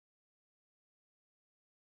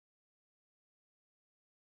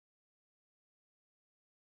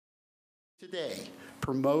Today,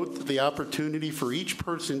 promote the opportunity for each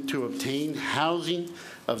person to obtain housing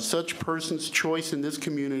of such person's choice in this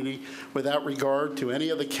community without regard to any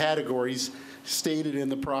of the categories stated in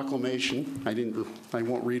the proclamation. I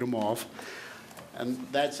won't read them off. And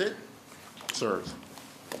that's it, sirs.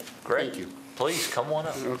 Great. Thank you. Please, come on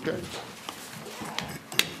up. Okay.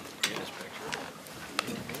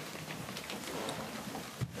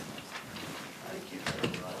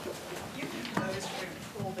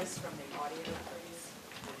 From the audio, please.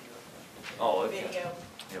 Oh, okay. Video.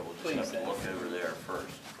 Yeah, we'll just have to look over there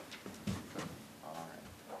first. All right.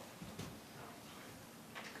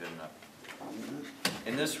 Good enough.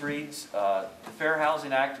 And this reads, the Fair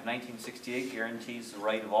Housing Act of 1968 guarantees the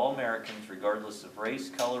right of all Americans, regardless of race,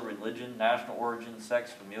 color, religion, national origin,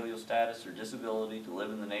 sex, familial status, or disability, to live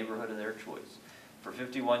in the neighborhood of their choice. For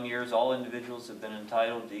 51 years, all individuals have been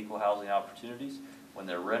entitled to equal housing opportunities when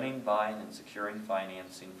they're renting, buying, and securing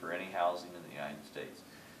financing for any housing in the United States.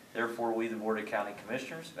 Therefore, we, the Board of County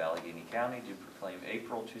Commissioners of Allegany County, do proclaim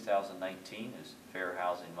April 2019 as Fair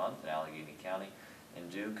Housing Month in Allegany County and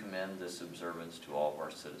do commend this observance to all of our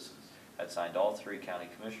citizens. I'd signed all three county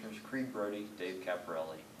commissioners, Creed Brody, Dave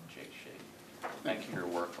Caparelli, and Jake Shady. Thank you for your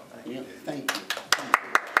work on that. Yeah, thank you.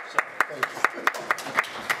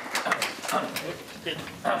 Did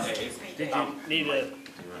you need a?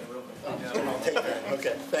 I'll take that.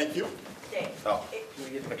 Okay, thank you. Dave. Oh, can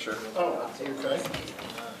we get a picture? Oh, okay.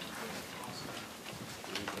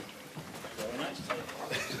 Very nice.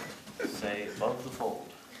 Say above the fold.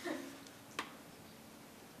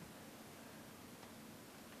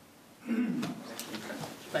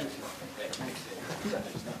 Thank you.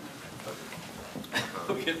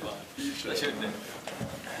 We'll get mine. I shouldn't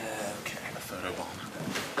have. Okay. A photo bomb.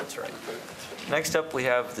 That's right. Next up, we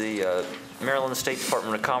have the Maryland State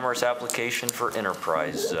Department of Commerce application for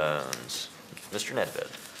enterprise zones. Mr. Nedved.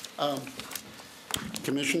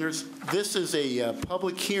 Commissioners, this is a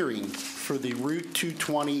public hearing for the Route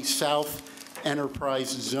 220 South Enterprise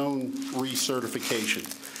Zone recertification.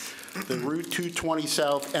 The Route 220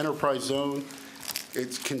 South Enterprise Zone,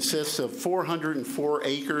 it consists of 404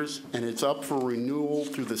 acres, and it's up for renewal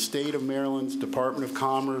through the State of Maryland's Department of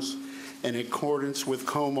Commerce in accordance with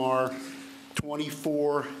COMAR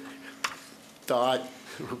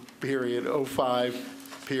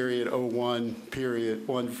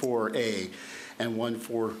 24.05.01.14A and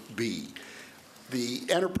 14B. The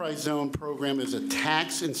Enterprise Zone program is a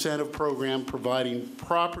tax incentive program providing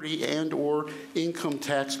property and/or income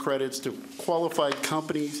tax credits to qualified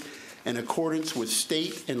companies in accordance with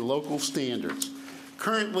state and local standards.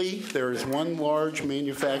 Currently, there is one large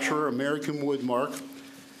manufacturer, American Woodmark,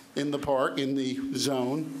 in the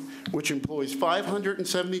zone, which employs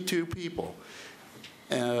 572 people.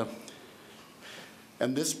 And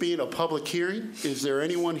this being a public hearing, is there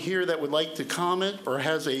anyone here that would like to comment or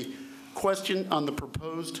has a question on the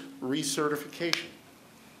proposed recertification?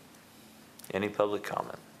 Any public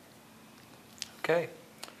comment? Okay.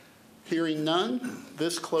 Hearing none,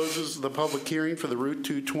 this closes the public hearing for the Route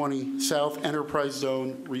 220 South Enterprise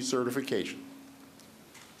Zone recertification.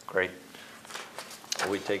 Great. Are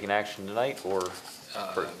we taking action tonight or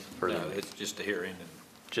further? No, it's just a hearing.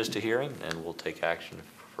 Just a hearing, and we'll take action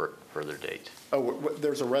for further date. Oh,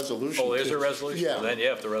 there's a resolution. Oh, there's too. a resolution? Yeah. Well, then,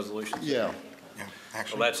 yeah, if the resolution. Yeah.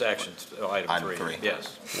 Well, that's action, item Item 3. three.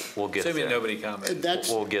 Yes. We'll get Assuming there. nobody commented.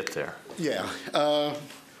 We'll get there. Yeah.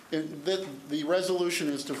 The resolution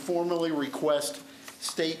is to formally request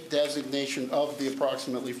state designation of the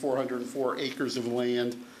approximately 404 acres of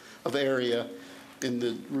land of area in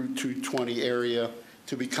the Route 220 area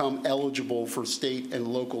to become eligible for state and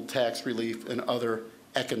local tax relief and other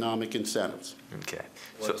economic incentives. Okay.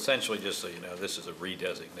 Well, essentially, just so you know, this is a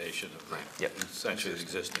redesignation of the, Yep. essentially the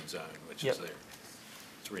existing zone, which Yep. is there.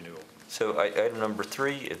 It's renewal. So item number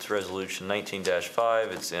 3, it's resolution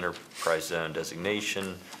 19-5. It's enterprise zone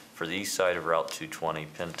designation for the east side of Route 220,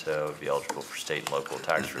 Pinto, to be eligible for state and local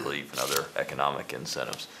tax relief and other economic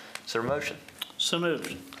incentives. Is there a motion? So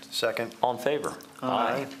moved. Second. All in favor?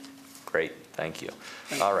 Aye. Great, thank you.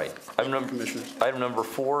 All right. Commissioners. Item number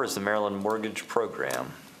 4 is the Maryland Mortgage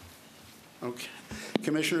Program. Okay.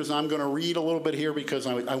 Commissioners, I'm going to read a little bit here because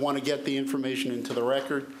I want to get the information into the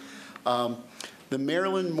record. The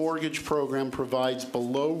Maryland Mortgage Program provides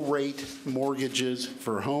below-rate mortgages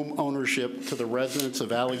for home ownership to the residents of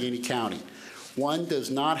Allegany County. One does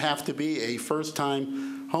not have to be a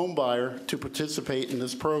first-time home buyer to participate in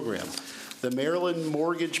this program. The Maryland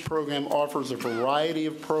Mortgage Program offers a variety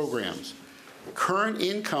of programs. Current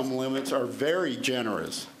income limits are very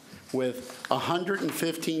generous, with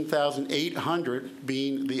 $115,800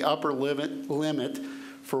 being the upper limit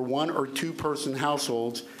for one or two person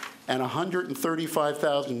households and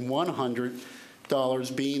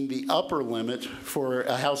 $135,100 being the upper limit for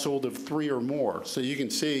a household of 3 or more. So you can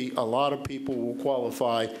see a lot of people will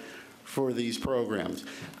qualify for these programs.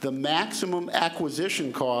 The maximum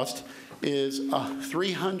acquisition cost is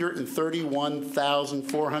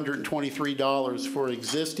 $331,423 for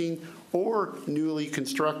existing or newly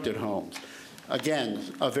constructed homes. Again,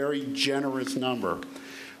 a very generous number.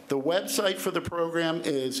 The website for the program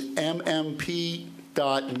is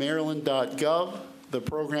mmp.maryland.gov. The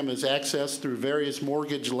program is accessed through various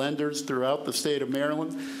mortgage lenders throughout the state of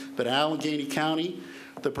Maryland, but Allegheny County,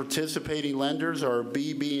 the participating lenders are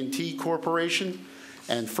BB&T Corporation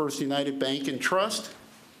and First United Bank and Trust.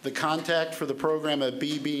 The contact for the program at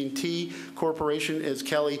BB&T Corporation is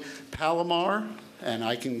Kelly Palomar, and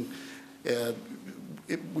I can,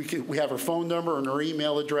 we have her phone number and her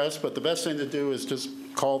email address, but the best thing to do is just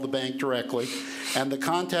call the bank directly. And the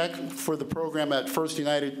contact for the program at First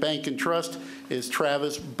United Bank and Trust is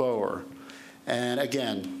Travis Bower. And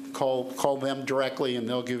again, call them directly and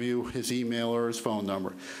they'll give you his email or his phone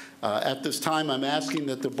number. At this time, I'm asking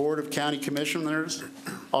that the Board of County Commissioners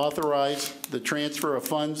authorize the transfer of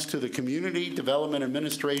funds to the Community Development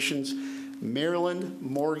Administration's Maryland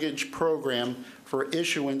Mortgage Program for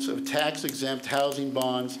issuance of tax-exempt housing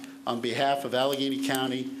bonds on behalf of Allegheny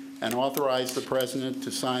County and authorize the President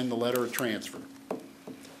to sign the letter of transfer.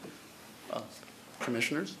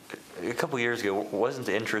 Commissioners? A couple years ago, wasn't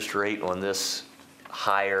the interest rate on this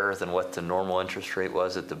higher than what the normal interest rate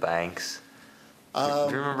was at the banks? Do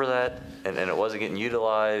you remember that? And it wasn't getting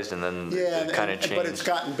utilized, and then it kind of changed. But it's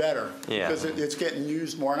gotten better because Yeah. it's getting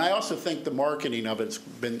used more. And I also think the marketing of it's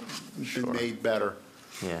been made better.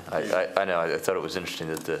 Yeah, I know. I thought it was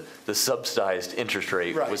interesting that the subsidized interest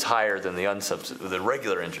rate Right. was higher than the unsubsidized, the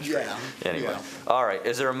regular interest rate. Yeah, Anyway, yeah. all right.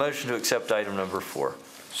 Is there a motion to accept item number 4?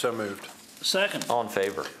 So moved. Second. All in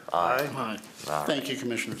favor? Aye. Aye. All right. Thank you,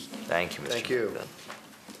 Commissioners. Thank you, Mr. Thank you. McFinn.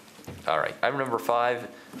 All right. Item number 5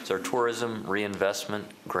 is our tourism reinvestment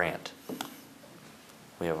grant.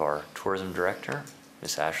 We have our tourism director,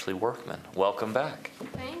 Ms. Ashley Workman. Welcome back.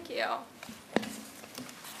 Thank you. All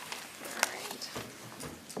right.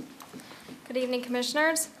 Good evening,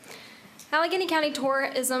 Commissioners. Allegheny County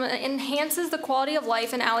Tourism enhances the quality of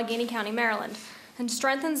life in Allegheny County, Maryland, and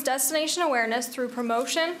strengthens destination awareness through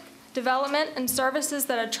promotion, development, and services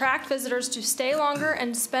that attract visitors to stay longer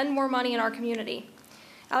and spend more money in our community.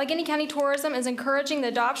 Allegheny County Tourism is encouraging the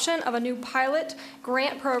adoption of a new pilot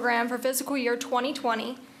grant program for fiscal year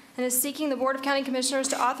 2020 and is seeking the Board of County Commissioners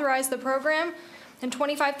to authorize the program and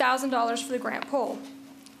 $25,000 for the grant pool.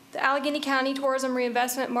 The Allegheny County Tourism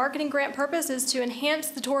Reinvestment Marketing Grant purpose is to enhance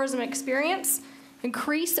the tourism experience,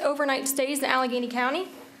 increase overnight stays in Allegheny County,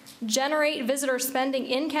 generate visitor spending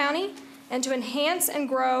in county, and to enhance and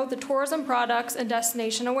grow the tourism products and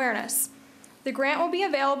destination awareness. The grant will be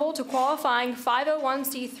available to qualifying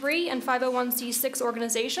 501c3 and 501c6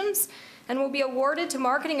 organizations and will be awarded to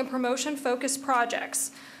marketing and promotion-focused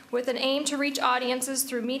projects with an aim to reach audiences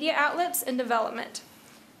through media outlets and development.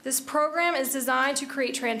 This program is designed to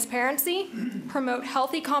create transparency, promote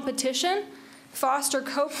healthy competition, foster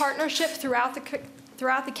co-partnership throughout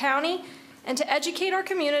the county, and to educate our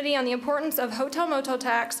community on the importance of hotel-motel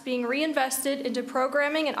tax being reinvested into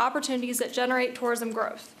programming and opportunities that generate tourism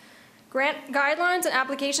growth. Grant guidelines and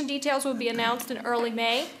application details will be announced in early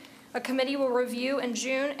May. A committee will review in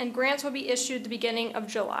June, and grants will be issued the beginning of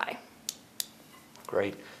July.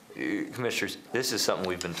 Great. Commissioners, this is something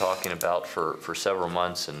we've been talking about for several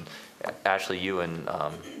months, and Ashley, you and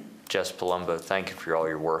Jess Palumbo, thank you for all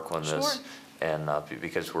your work on this. Sure. And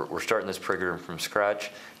because we're starting this program from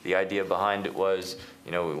scratch, the idea behind it was,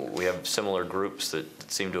 you know, we have similar groups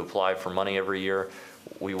that seem to apply for money every year.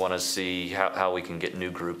 We want to see how we can get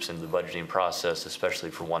new groups into the budgeting process,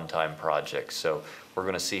 especially for one-time projects. So we're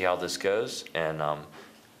going to see how this goes, and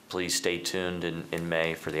please stay tuned in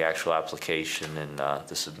May for the actual application and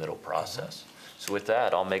the submittal process. So with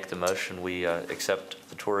that, I'll make the motion we accept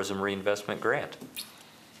the Tourism Reinvestment Grant.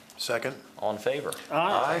 Second. All in favor?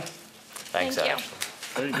 Aye. Thanks, Thank you.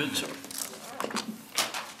 Ashley. Very good, sir.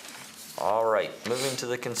 All right, moving to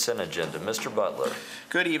the consent agenda. Mr. Butler.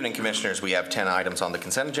 Good evening, Commissioners. We have 10 items on the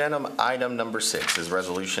consent agenda. Item number 6 is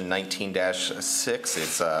Resolution 19-6.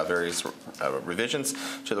 It's various revisions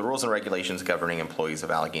to the rules and regulations governing employees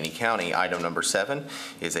of Allegheny County. Item number 7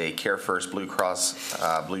 is a Care First Blue Cross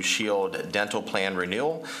Blue Shield dental plan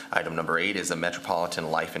renewal. Item number 8 is a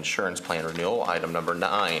Metropolitan Life Insurance Plan renewal. Item number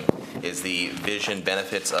 9 is the Vision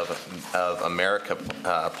Benefits of America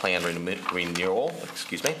Plan Renewal.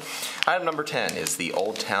 Excuse me. Item number 10 is the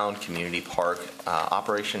Old Town Community Park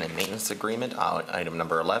Operation and Maintenance Agreement. Item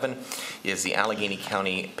number 11 is the Allegheny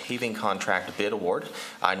County Paving Contract Bid Award.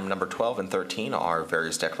 Item number 12 and 13 are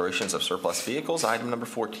various declarations of surplus vehicles. Item number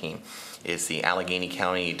 14 is the Allegheny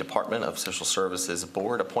County Department of Social Services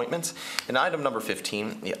Board appointments. And item number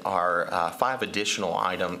 15 are 5 additional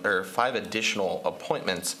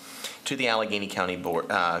appointments to the Allegheny County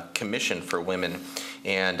Board Commission for Women.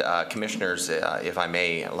 And commissioners, if I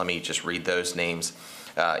may, let me just read those names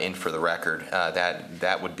in for the record.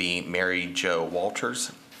 That would be Mary Jo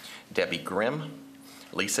Walters, Debbie Grimm,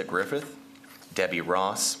 Lisa Griffith, Debbie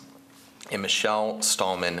Ross, and Michelle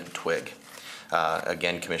Stallman Twig.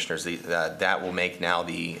 Again, commissioners, that will make now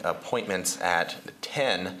the appointments at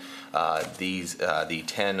 10. The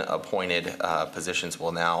 10 appointed positions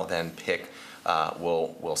will now then pick,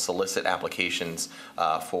 will solicit applications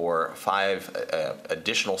for 5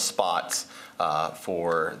 additional spots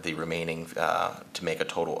for the remaining, to make a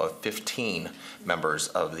total of 15 members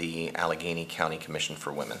of the Allegheny County Commission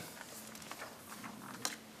for Women.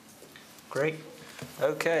 Great.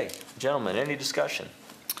 Okay, gentlemen, any discussion?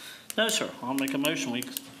 No, sir. I'll make a motion. We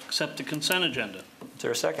accept the consent agenda. Is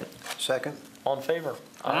there a second? Second. All in favor?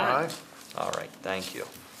 Aye. All right, thank you.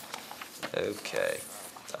 Okay.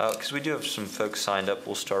 Because we do have some folks signed up,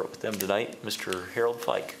 we'll start with them tonight. Mr. Harold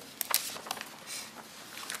Fike.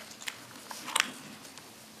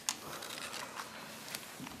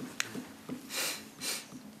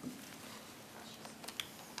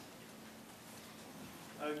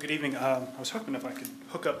 Good evening. I was hoping if I could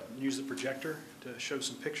hook up and use the projector to show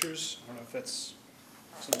some pictures. I don't know if that's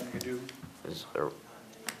something I could do. Is there,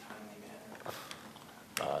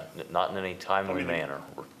 not in any timely manner,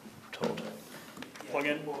 we're told. Plug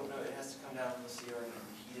in? Well, no, it has to come down unless you already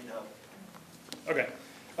heat it up. Okay.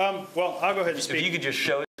 Well, I'll go ahead and speak. If you could just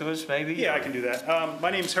show it to us, maybe? Yeah, I can do that. My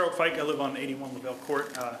name is Harold Fike. I live on 81 Lavelle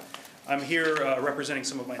Court. I'm here representing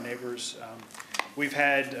some of my neighbors. We've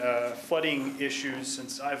had flooding issues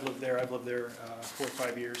since I've lived there. I've lived there 4 or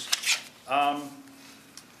 5 years.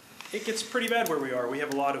 It gets pretty bad where we are. We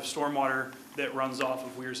have a lot of stormwater that runs off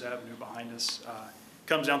of Weirs Avenue behind us,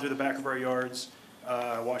 comes down through the back of our yards,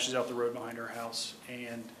 washes out the road behind our house,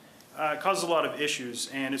 and causes a lot of issues.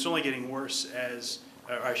 And it's only getting worse as,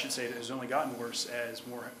 or I should say it has only gotten worse as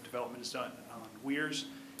more development is done on Weirs.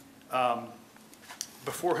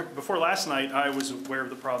 Before last night, I was aware of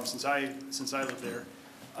the problem since I lived there.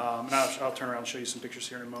 And I'll turn around and show you some pictures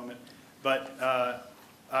here in a moment. But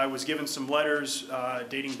I was given some letters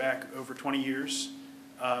dating back over 20 years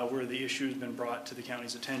where the issue has been brought to the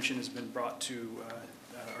county's attention, has been brought to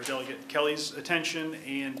our delegate Kelly's attention,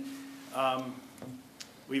 and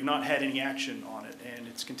we've not had any action on it, and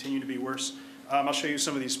it's continued to be worse. I'll show you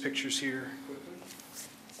some of these pictures here quickly.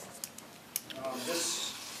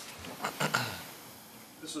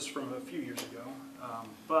 This is from a few years ago,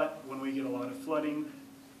 but when we get a lot of flooding,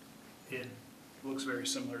 it looks very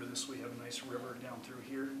similar to this. We have a nice river down through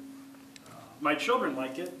here. My children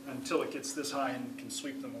like it until it gets this high and can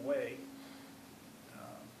sweep them away.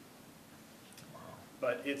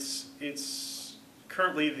 But it's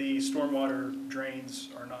currently the stormwater drains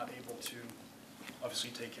are not able to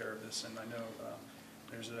obviously take care of this, and I know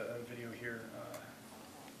there's a video here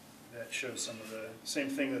that shows some of the same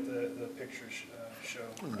thing that the pictures show.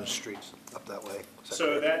 The streets up that way.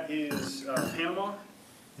 So that is Panama,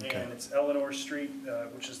 and it's Eleanor Street,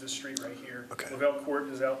 which is this street right here. Okay. Lavelle Court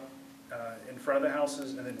is out in front of the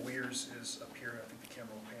houses, and then Weirs is up here. I think the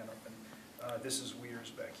camera will pan up, and this is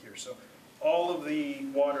Weirs back here. So all of the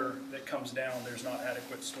water that comes down, there's not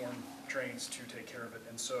adequate storm drains to take care of it,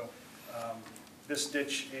 and so this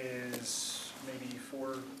ditch is maybe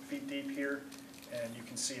 4 feet deep here, and you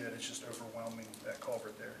can see that it's just overwhelming that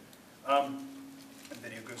culvert there. The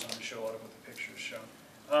video goes on to show a lot of what the pictures show.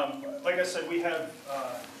 Like I said, we have,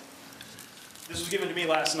 this was given to me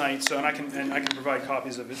last night, so, and I can provide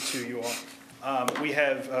copies of it to you all. We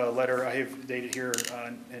have a letter I have dated here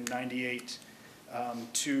in '98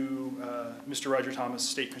 to Mr. Roger Thomas,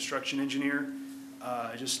 State Construction Engineer,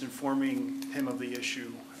 just informing him of the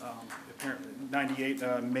issue. Apparently,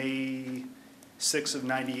 '98, May 6th of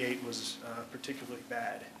 '98 was particularly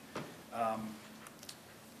bad.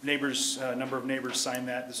 Neighbors, a number of neighbors signed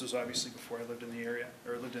that. This was obviously before I lived in the area,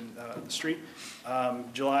 or lived in the street.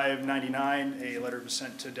 July of '99, a letter was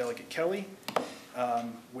sent to Delegate Kelly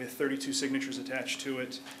with 32 signatures attached to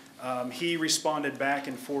it. He responded back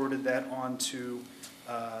and forwarded that on to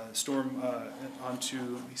onto,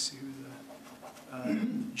 let me see who the,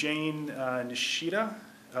 Jane Nishida,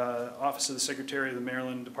 Office of the Secretary of the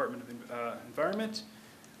Maryland Department of Environment.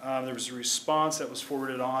 There was a response that was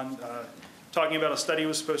forwarded on talking about a study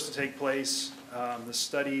was supposed to take place. The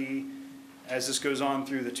study, as this goes on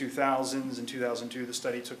through the 2000s, in 2002 the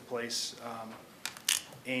study took place.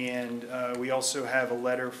 And we also have a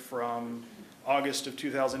letter from August of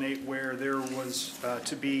 2008 where there was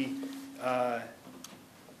to be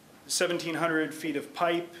 1,700 feet of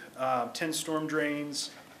pipe, 10 storm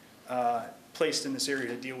drains placed in this area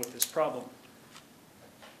to deal with this problem.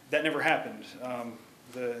 That never happened.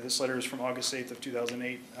 This letter is from August 8th of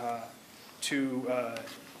 2008 to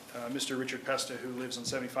Mr. Richard Pesta, who lives on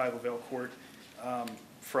 75 Lavelle Court,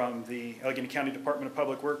 from the Allegany County Department of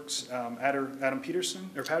Public Works, Adam Patterson.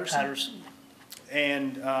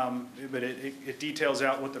 And but it details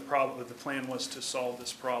out what the plan was to solve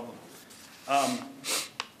this problem.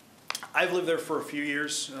 I've lived there for a few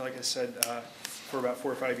years, like I said, for about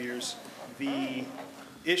 4 or 5 years. The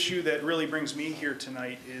issue that really brings me here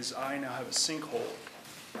tonight is I now have a sinkhole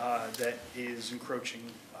that is encroaching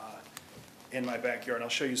in my backyard. I'll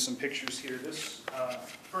show you some pictures here. This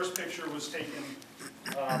first picture was taken,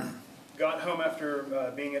 got home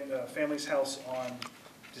after being at a family's house on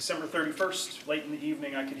December 31st. Late in the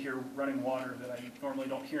evening, I could hear running water that I normally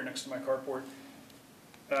don't hear next to my carport.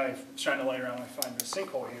 I was trying to lay around and I find this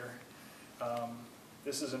sinkhole here.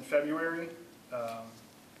 This is in February.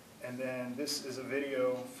 And then this is a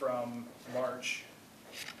video from March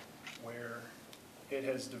where it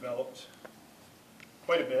has developed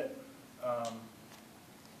quite a bit.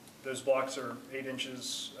 Those blocks are 8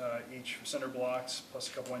 inches each for center blocks, plus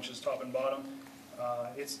a couple inches top and bottom.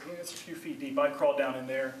 It's a few feet deep. I crawled down in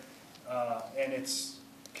there, and it's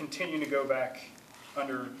continuing to go back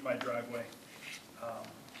under my driveway.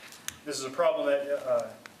 This is a problem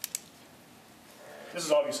that, this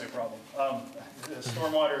is obviously a problem. The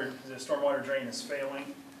stormwater drain is failing.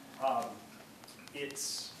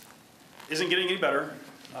 It isn't getting any better.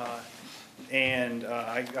 And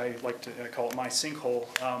I like to call it my sinkhole.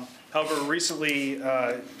 However, recently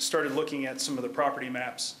started looking at some of the property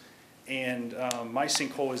maps, and my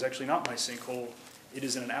sinkhole is actually not my sinkhole. It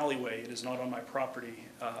is in an alleyway. It is not on my property.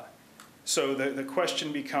 So the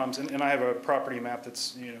question becomes, and I have a property map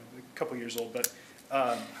that's a couple years old, but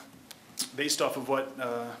based off of what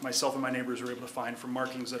myself and my neighbors were able to find from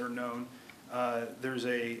markings that are known, there's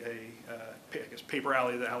I guess paper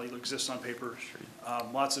alley. The alley exists on paper.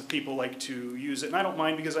 Lots of people like to use it, and I don't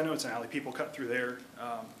mind because I know it's an alley. People cut through there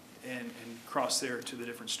and cross there to the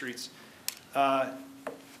different streets.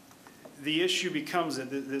 The issue becomes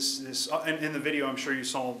that and in the video I'm sure you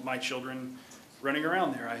saw my children running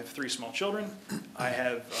around there. I have 3 small children. I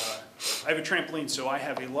have a trampoline, so I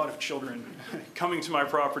have a lot of children coming to my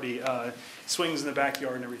property, swings in the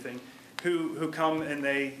backyard and everything, who come and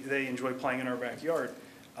they enjoy playing in our backyard.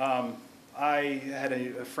 I had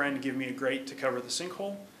a friend give me a grate to cover the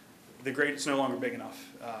sinkhole. The grate is no longer big enough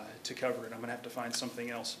to cover it. I'm going to have to find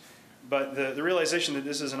something else. But the realization that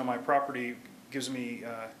this isn't on my property gives me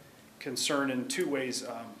concern in 2 ways.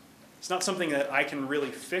 It's not something that I can really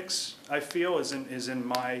fix, I feel, is in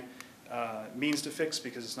my means to fix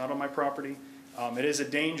because it's not on my property. It is a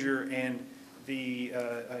danger, and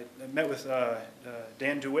I met with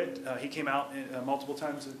Dan DeWitt. He came out multiple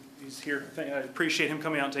times. He's here. I appreciate him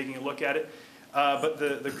coming out and taking a look at it. But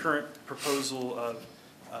the current proposal of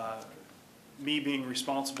me being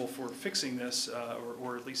responsible for fixing this,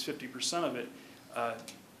 or at least 50% of it,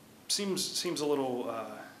 seems a little,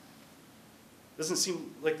 doesn't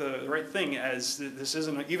seem like the right thing, as this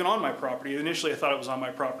isn't even on my property. Initially I thought it was on my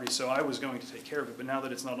property, so I was going to take care of it, but now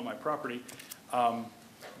that it's not on my property,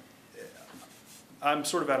 I'm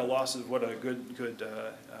sort of at a loss of what a good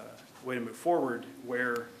way to move forward,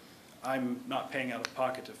 where I'm not paying out of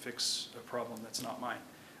pocket to fix a problem that's not mine.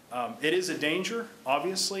 It is a danger,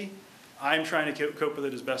 obviously. I'm trying to cope with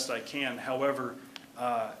it as best I can. However,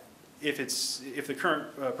 if the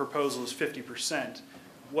current proposal is 50%,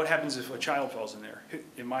 what happens if a child falls in there?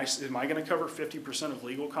 Am I going to cover 50% of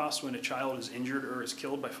legal costs when a child is injured or is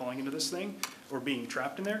killed by falling into this thing or being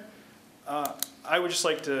trapped in there? I would just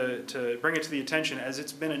like to bring it to the attention, as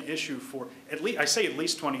it's been an issue for at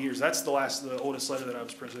least 20 years. That's the oldest letter that I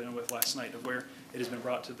was presented with last night, of where it has been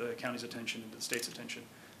brought to the county's attention and to the state's attention.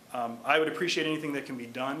 I would appreciate anything that can be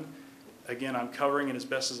done. Again, I'm covering it as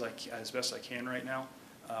best I can right now.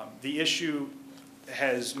 The issue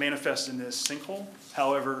has manifested in this sinkhole.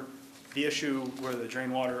 However, the issue where the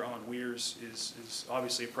drain water on Weirs is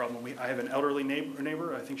obviously a problem. I have an elderly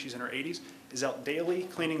neighbor, I think she's in her 80s, is out daily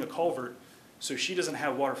cleaning a culvert so she doesn't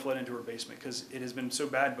have water flood into her basement, because it has been so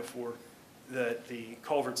bad before the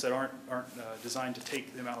culverts that aren't designed to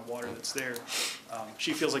take the amount of water that's there.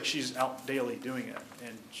 She feels like she's out daily doing it,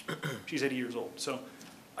 and she's 80 years old. So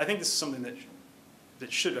I think this is something that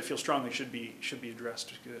I feel strongly should be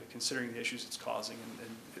addressed, considering the issues it's causing and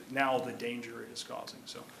now the danger it is causing.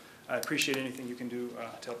 So I appreciate anything you can do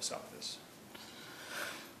to help us out with this.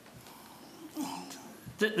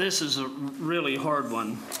 This is a really hard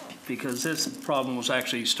one, because this problem was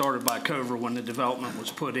actually started by Cover when the development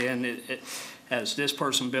was put in. As this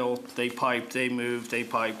person built, they piped, they moved, they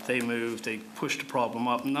piped, they moved, they pushed the problem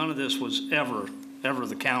up. None of this was ever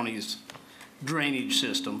the county's drainage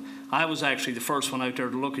system. I was actually the first one out there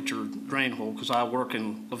to look at your drain hole, because I work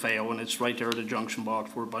in LaVale, and it's right there at the junction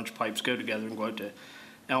box where a bunch of pipes go together and go out to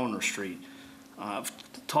Eleanor Street. I've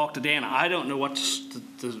talked to Dan. I don't know what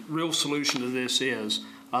the real solution to this is,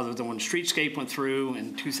 other than when Streetscape went through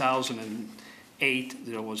in 2008,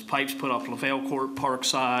 there was pipes put up LaVale Court,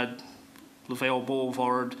 Parkside, LaVale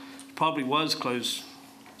Boulevard. Probably was close,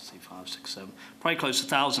 let's see, 5, 6, 7, probably close to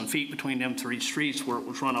 1,000 feet between them 3 streets, where it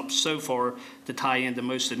was run up so far to tie in the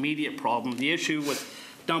most immediate problem. The issue with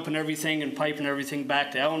dumping everything and piping everything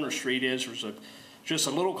back to Eleanor Street is there's just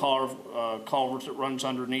a little culvert that runs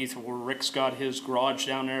underneath where Rick's got his garage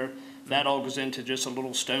down there. That all goes into just a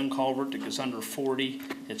little stone culvert that goes under 40.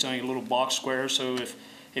 It's only a little box square. So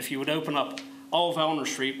if you would open up all of Eleanor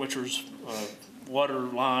Street, which was a water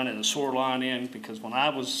line and a sewer line in, because when I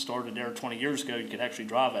was started there 20 years ago, you could actually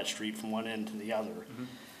drive that street from one end to the other. Mm-hmm.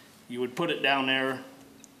 You would put it down there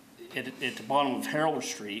at the bottom of Harold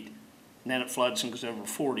Street, and then it floods and goes over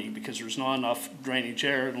 40, because there's not enough drainage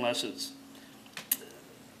there unless it's.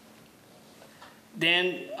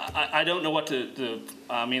 Dan, I don't know what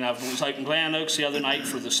I mean, I was like in Glen Oaks the other night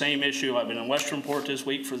for the same issue. I've been in Westernport this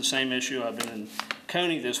week for the same issue. I've been in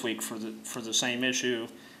Coney this week for the same issue.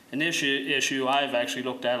 An issue I've actually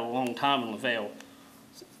looked at a long time in LaVale.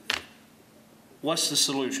 What's the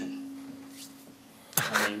solution?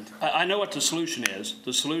 I mean, I know what the solution is.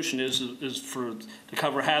 The solution is to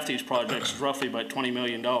cover half these projects, roughly about $20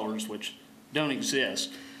 million, which don't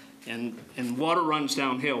exist. And water runs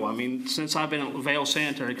downhill. I mean, since I've been at LaVale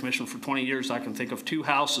Sanitary Commission for 20 years, I can think of 2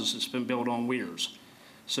 houses that's been built on weirs.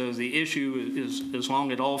 So the issue is, as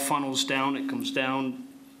long as it all funnels down, it comes down.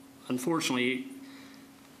 Unfortunately,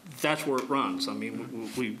 that's where it runs. I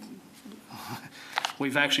mean,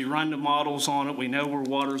 we've actually run the models on it. We know where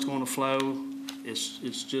water's going to flow.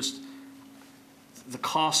 It's just the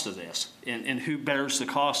cost of this, and who bears the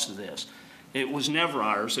cost of this. It was never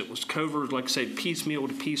ours. It was Cover, like I say, piecemealed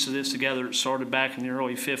a piece of this together. It started back in the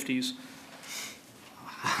early 50s.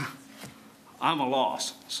 I'm a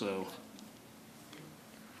loss, so.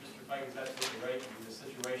 Mr. Pike is absolutely right. In the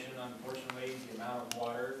situation, unfortunately, the amount of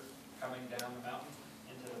water coming down the mountain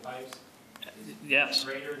into the pipes Yes. is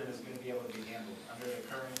greater than is going to be able to be handled. Under the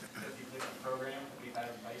current 50-50 program that we've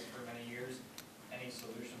had in place for many years, any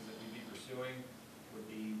solutions that we'd be pursuing would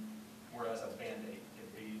be more or less a Band-Aid.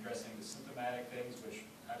 Addressing the symptomatic things, which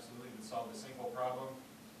absolutely would solve the sinkhole problem,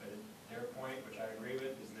 but at their point, which I agree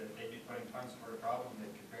with, is that they'd be putting tons toward a problem that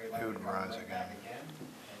could very likely come right back again,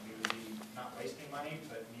 and we would be not wasting money,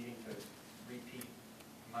 but needing to repeat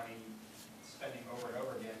money spending over and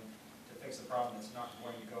over again to fix a problem that's not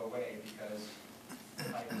going to go away because the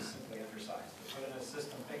pipe is simply undersized. To put in a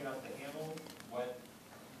system big enough to handle what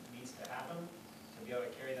needs to happen, to be able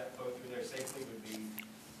to carry that flow through there safely would be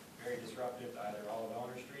very disruptive to either all of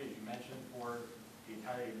Eleanor Street, as you mentioned, or the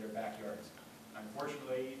entirety of their backyards.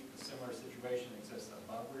 Unfortunately, a similar situation exists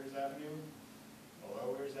above Weirs Avenue,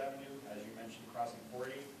 below Weirs Avenue, as you mentioned, crossing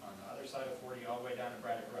 40, on the other side of 40, all the way down to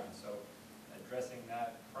Braddock Run. So addressing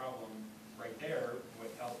that problem right there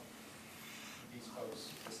would help these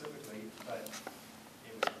folks specifically, but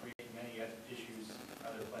it would create many issues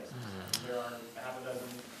other places. There are half a dozen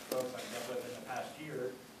folks I've dealt with in the past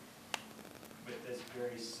year with this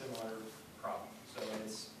very similar problem. So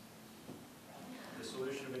the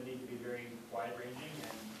solution would need to be very wide-ranging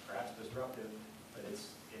and perhaps disruptive, but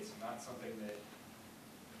it's not something that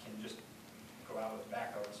can just go out with a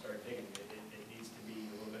backhoe and start digging. It needs to be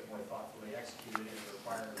a little bit more thoughtfully executed and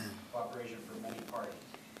require cooperation from many parties.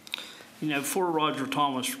 You know, before Roger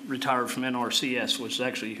Thomas retired from NRCS, which is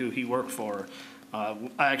actually who he worked for, I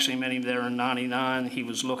actually met him there in '99. He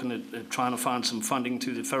was looking at trying to find some funding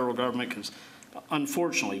through the federal government because,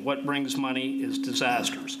 unfortunately, what brings money is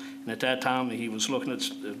disasters. And at that time, he was looking at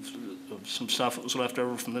some stuff that was left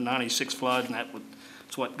over from the '96 flood, and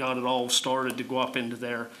that's what got it all started to go up into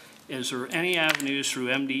there. Is there any avenues through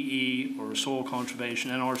MDE or soil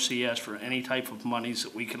conservation, NRCS, for any type of monies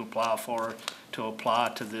that we could apply for to apply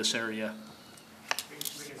to this area? We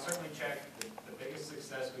can certainly check. The biggest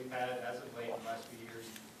success we've had as of late in the last few years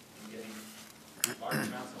in getting large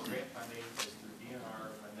amounts of grant funding is through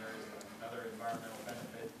DNR when there is another environmental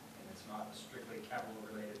benefit and it's not a strictly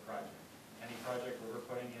capital-related project. Any project where we're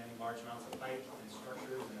putting in large amounts of pipe and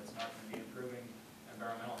structures and it's not going to be improving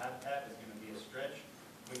environmental habitat is going to be a stretch.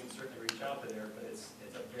 We can certainly reach out to there, but it's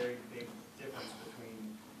a very big difference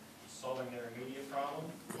between solving their immediate problem,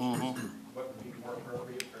 which is what would be more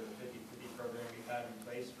appropriate for the 50/50 program we've had in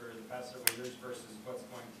place for the past several years versus what's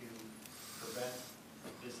going to prevent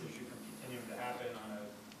this issue from continuing to happen on a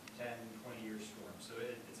 10, 20-year storm. So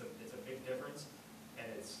it's a big difference, and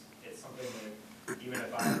it's something that even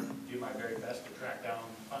if I do my very best to track down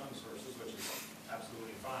funding sources, which is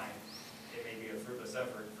absolutely fine, it may be a fruitless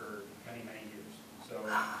effort for many, many years. So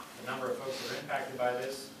the number of folks that are impacted by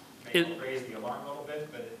this may raise the alarm a little bit,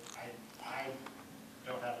 but I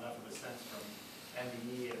don't have enough of a sense from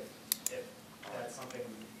MDE if that's something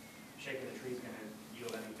shaking the tree is going to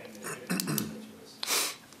yield anything that's going to be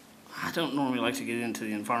us. I don't normally like to get into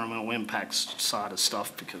the environmental impacts side of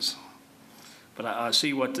stuff but I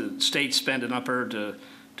see what the state's spending up there to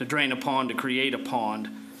drain a pond, to create a pond,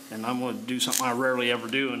 and I'm going to do something I rarely ever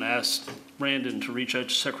do and ask Brandon to reach out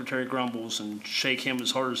to Secretary Grumbles and shake him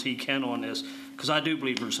as hard as he can on this, because I do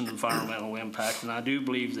believe there's an environmental impact, and I do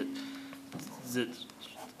believe that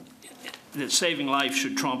saving life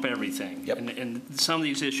should trump everything. Yep. And some of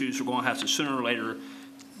these issues are going to have to sooner or later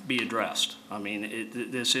be addressed. I mean,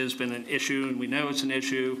 this has been an issue, and we know it's an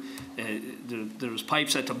issue. There's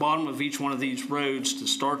pipes at the bottom of each one of these roads to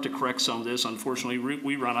start to correct some of this. Unfortunately,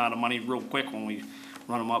 we run out of money real quick when we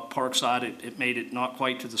run them up Parkside. It made it not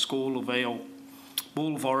quite to the school. LaVale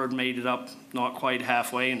Boulevard made it up not quite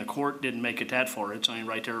halfway, and the court didn't make it that far. It's only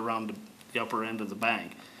right there around the upper end of the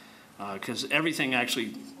bank. Because everything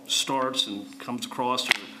actually starts and comes across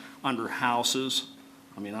or under houses.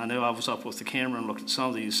 I mean, I know I was up with the camera and looked at some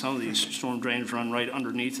of these storm drains run right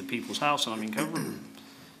underneath the people's house. And I mean,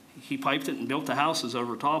 he piped it and built the houses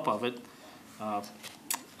over top of it.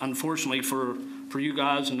 Unfortunately for you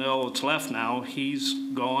guys and all that's left now, he's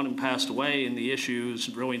gone and passed away, and the issue is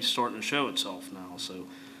really starting to show itself now. So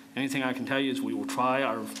anything I can tell you is we will try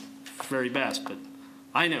our very best, but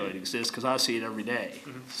I know it exists because I see it every day.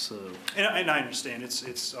 So, and I understand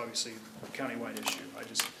it's obviously a countywide issue.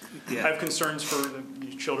 I have concerns for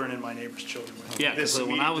the children and my neighbor's children. Yeah, because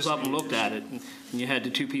when I was up and looked at it, and you had the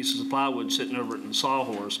two pieces of plywood sitting over it in the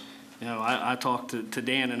sawhorse, you know, I talked to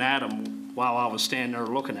Dan and Adam while I was standing there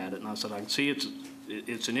looking at it, and I said, I can see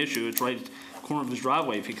it's an issue. It's right at the corner of his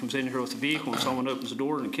driveway. If he comes in here with a vehicle and someone opens the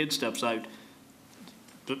door and a kid steps out,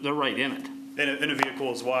 they're right in it. And a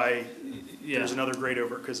vehicle is why there's another grade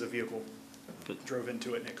over it, because the vehicle drove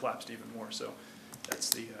into it and it collapsed even more. So that's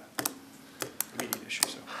the immediate issue.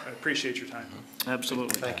 So I appreciate your time.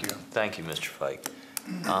 Absolutely. Thank you. Thank you, Mr. Fike.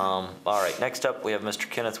 All right, next up, we have Mr.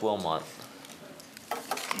 Kenneth Wilmot.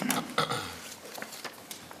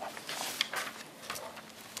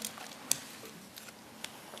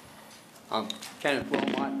 I'm Kenneth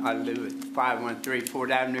Wilmot. I live at 513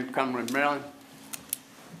 Fort Avenue, Cumberland, Maryland.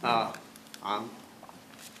 I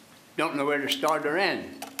don't know where to start or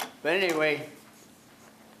end. But anyway,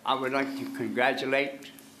 I would like to congratulate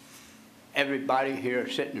everybody here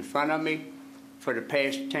sitting in front of me for the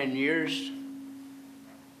past 10 years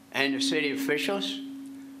and the city officials.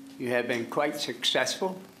 You have been quite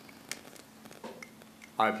successful.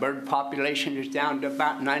 Our bird population is down to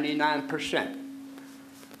about 99%.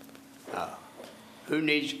 Who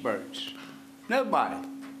needs birds? Nobody,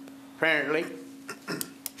 apparently.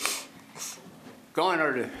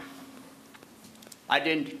 I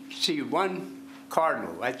didn't see one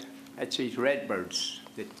cardinal. That's these redbirds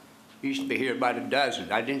that used to be here by the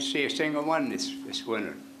dozen. I didn't see a single one this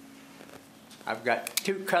winter. I've got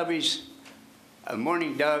 2 coveys of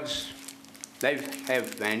mourning doves. They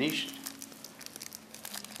have vanished.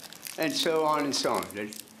 And so on and so on. There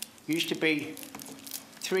used to be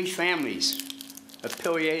 3 families of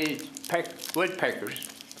pileated woodpeckers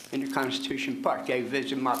in the Constitution Park. They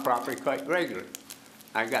visit my property quite regularly.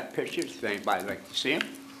 I got pictures if anybody would like to see them.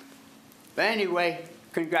 But anyway,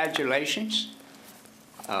 congratulations.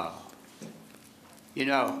 You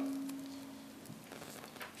know,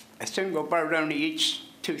 a single bird only eats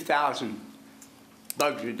 2,000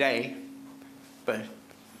 bugs a day, but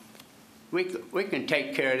we can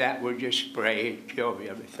take care of that. We'll just spray and kill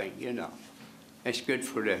everything, you know. It's good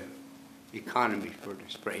for the economy for the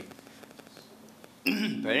spray.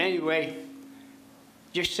 But anyway,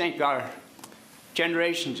 just think our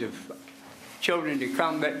generations of children to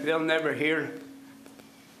come, that they'll never hear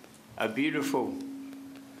a beautiful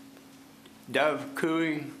dove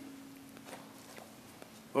cooing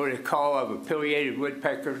or the call of a pileated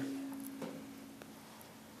woodpecker,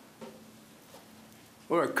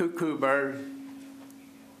 or a cuckoo bird.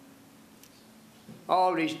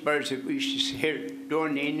 All these birds that we used to hear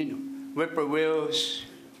during the evening, whippoorwills,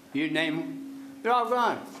 you name them, they're all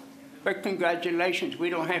gone. But congratulations, we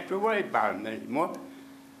don't have to worry about them anymore.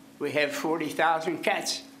 We have 40,000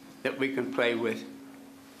 cats that we can play with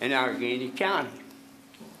in Allegany County.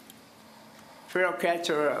 Feral cats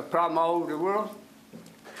are a problem all over the world.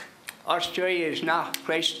 Australia has now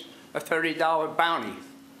placed a $30 bounty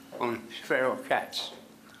on feral cats,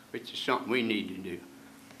 which is something we need to do.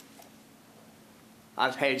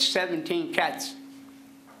 I've had 17 cats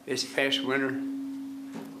this past winter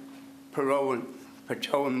patrolling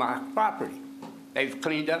my property. They've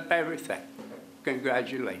cleaned up everything.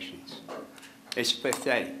 Congratulations. It's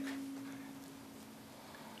pathetic.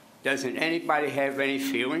 Doesn't anybody have any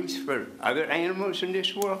feelings for other animals in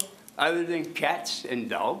this world other than cats and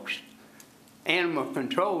dogs? Animal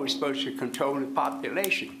control is supposed to control the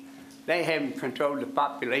population. They haven't controlled the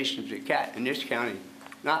population of the cat in this county,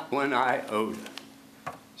 not one iota.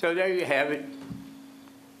 So there you have it.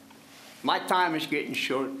 My time is getting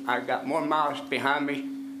short. I've got more miles behind me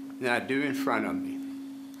than I do in front of me.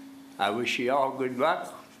 I wish you all good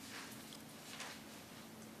luck.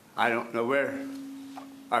 I don't know where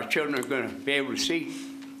our children are going to be able to see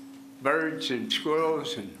birds and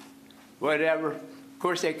squirrels and whatever. Of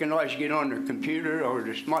course, they can always get on their computer or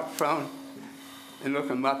their smartphone and look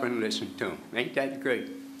them up and listen to them. Ain't that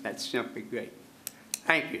great? That's simply great.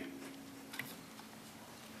 Thank you.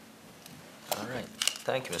 All right.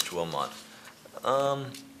 Thank you, Mr. Wilmot.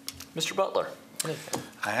 Mr. Butler? Anything?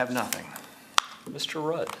 I have nothing. Mr.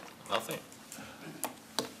 Rudd? Nothing.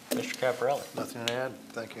 Mr. Caparelli? Nothing to add.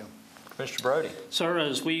 Thank you. Mr. Brody? Sir,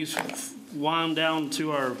 as we wind down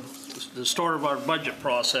to the start of our budget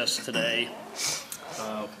process today,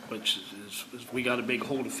 which is we got a big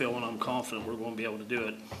hole to fill, and I'm confident we're going to be able to do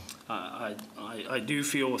it. I do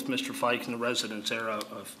feel with Mr. Fike and the residents there,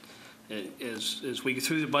 as we get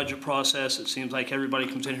through the budget process, it seems like everybody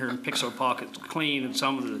comes in here and picks our pockets clean, and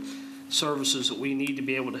some of the services that we need to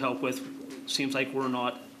be able to help with, seems like we're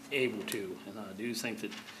not able to. And I do think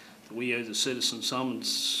that we owe the citizens some, and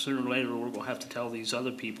sooner or later we're going to have to tell these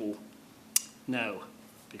other people no,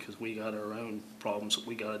 because we got our own problems that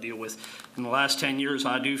we got to deal with. In the last 10 years,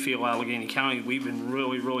 I do feel Allegany County, we've been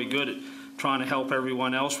really, really good at trying to help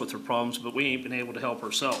everyone else with their problems, but we ain't been able to help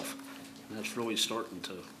ourselves. And that's really starting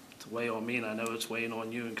to weigh on me, and I know it's weighing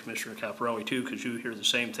on you and Commissioner Caparelli too, because you hear the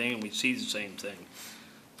same thing and we see the same thing.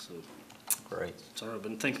 So, great. Sorry, I've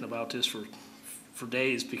been thinking about this for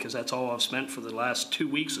days, because that's all I've spent for the last 2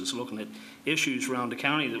 weeks is looking at issues around the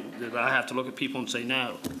county that I have to look at people and say,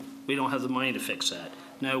 no, we don't have the money to fix that.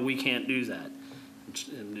 No, we can't do that.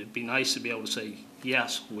 And it'd be nice to be able to say,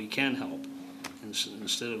 yes, we can help,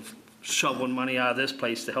 instead of shoveling money out of this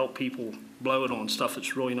place to help people blow it on stuff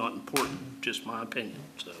that's really not important, just my opinion.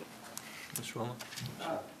 So, Mr. Wilmot?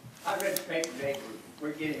 I read the paper today,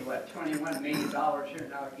 we're getting, what, $21 million here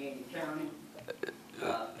in Allegany County?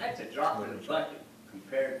 That's a drop in the bucket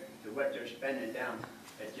compared to what they're spending down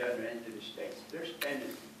at the other end of the state. They're spending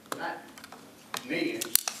not millions,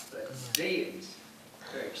 but billions.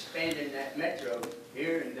 They're expanding that metro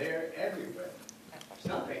here and there, everywhere.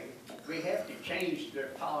 Something, we have to change their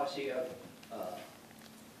policy of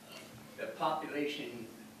the population,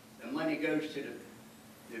 the money goes to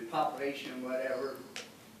the population, whatever,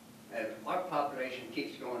 and our population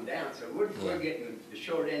keeps going down, so we're getting the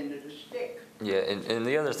short end of the stick. Yeah, and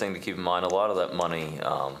the other thing to keep in mind, a lot of that money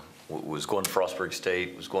was going to Frostburg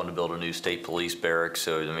State, was going to build a new state police barracks.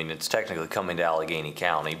 So, I mean, it's technically coming to Allegany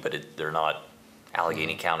County, but they're not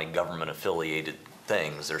Allegany County government-affiliated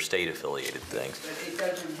things. They're state-affiliated things. But it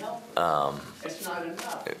doesn't help. It's not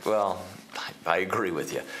enough. Well, I agree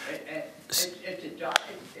with you. It's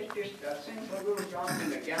just a simple little drop in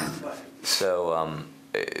the gas button. So,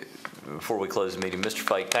 before we close the meeting, Mr.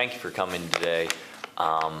 Fike, thank you for coming today.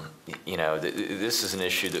 You know, this is an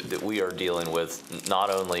issue that we are dealing with, not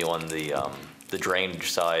only on the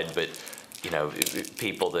drainage side, but, you know,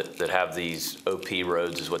 people that have these OP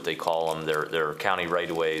roads is what they call them. They're county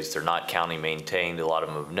right-of-ways. They're not county maintained. A lot of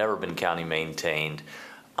them have never been county maintained.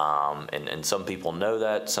 And some people know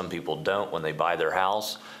that. Some people don't. When they buy their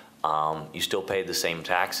house, you still pay the same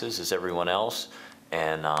taxes as everyone else.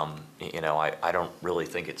 And, you know, I don't really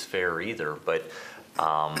think it's fair either. But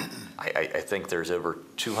I think there's over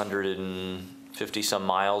 250 some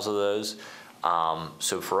miles of those.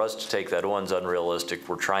 So for us to take that on's unrealistic.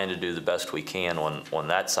 We're trying to do the best we can on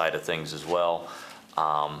that side of things as well.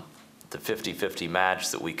 the 50-50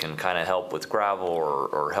 match that we can kind of help with gravel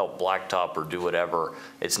or help blacktop or do whatever.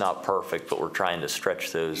 It's not perfect, but we're trying to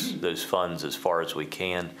stretch those funds as far as we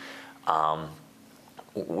can.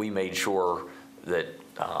 We made sure that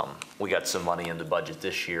we got some money in the budget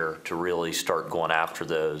this year to really start going after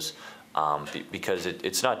those, because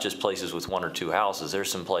it's not just places with 1 or 2 houses.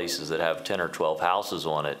 There's some places that have 10 or 12 houses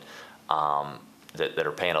on it that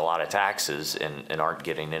are paying a lot of taxes and aren't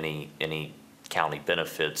getting any county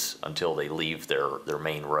benefits until they leave their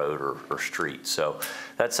main road or street. So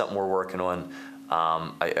that's something we're working on.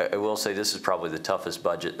 I will say this is probably the toughest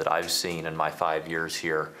budget that I've seen in my 5 years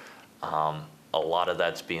here. A lot of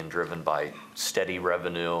that's being driven by steady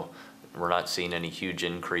revenue. We're not seeing any huge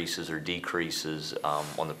increases or decreases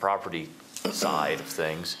on the property side of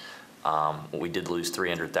things. We did lose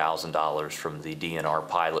 $300,000 from the DNR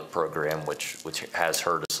pilot program, which has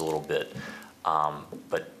hurt us a little bit.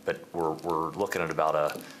 But we're looking at about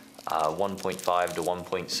a $1.5 to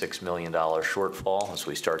 $1.6 million shortfall as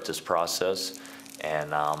we start this process.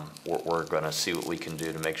 And we're going to see what we can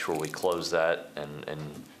do to make sure we close that, and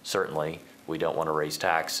certainly we don't want to raise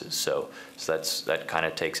taxes. So that kind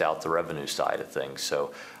of takes out the revenue side of things.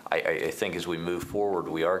 So I think as we move forward,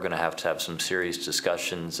 we are going to have some serious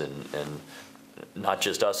discussions, and not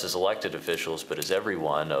just us as elected officials, but as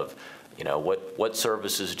everyone, of, you know, what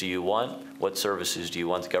services do you want? What services do you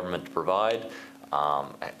want the government to provide?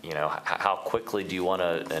 You know, how quickly do you want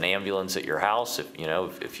an ambulance at your house?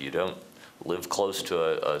 If you don't live close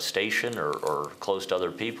to a station or close to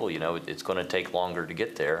other people, you know, it's going to take longer to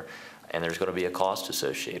get there, and there's going to be a cost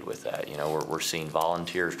associated with that. You know, we're seeing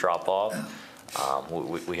volunteers drop off.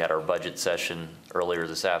 We had our budget session earlier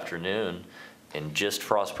this afternoon, and just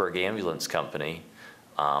Frostburg Ambulance Company,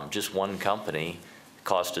 just one company,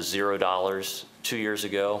 cost us $0 2 years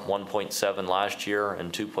ago, 1.7 last year,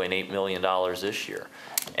 and $2.8 million this year.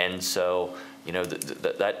 And so, you know,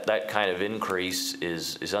 that kind of increase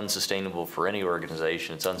is unsustainable for any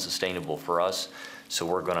organization. It's unsustainable for us. So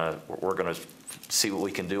we're gonna see what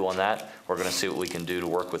we can do on that. We're gonna see what we can do to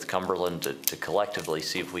work with Cumberland to collectively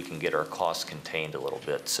see if we can get our costs contained a little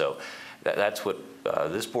bit. So that's what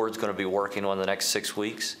this board's gonna be working on the next 6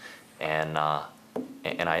 weeks, and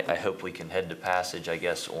I hope we can head to passage, I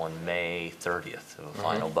guess, on May 30th of a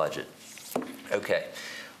final budget. Okay.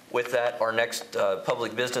 With that, our next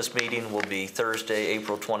public business meeting will be Thursday,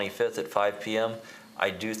 April 25th at 5 p.m.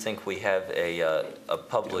 I do think we have a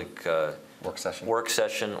public work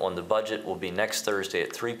session on the budget. Will be next Thursday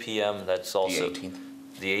at 3 p.m. That's also the 18th.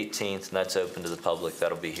 The 18th, and that's open to the public.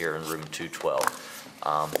 That'll be here in room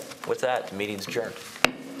 212. With that, the meeting's adjourned.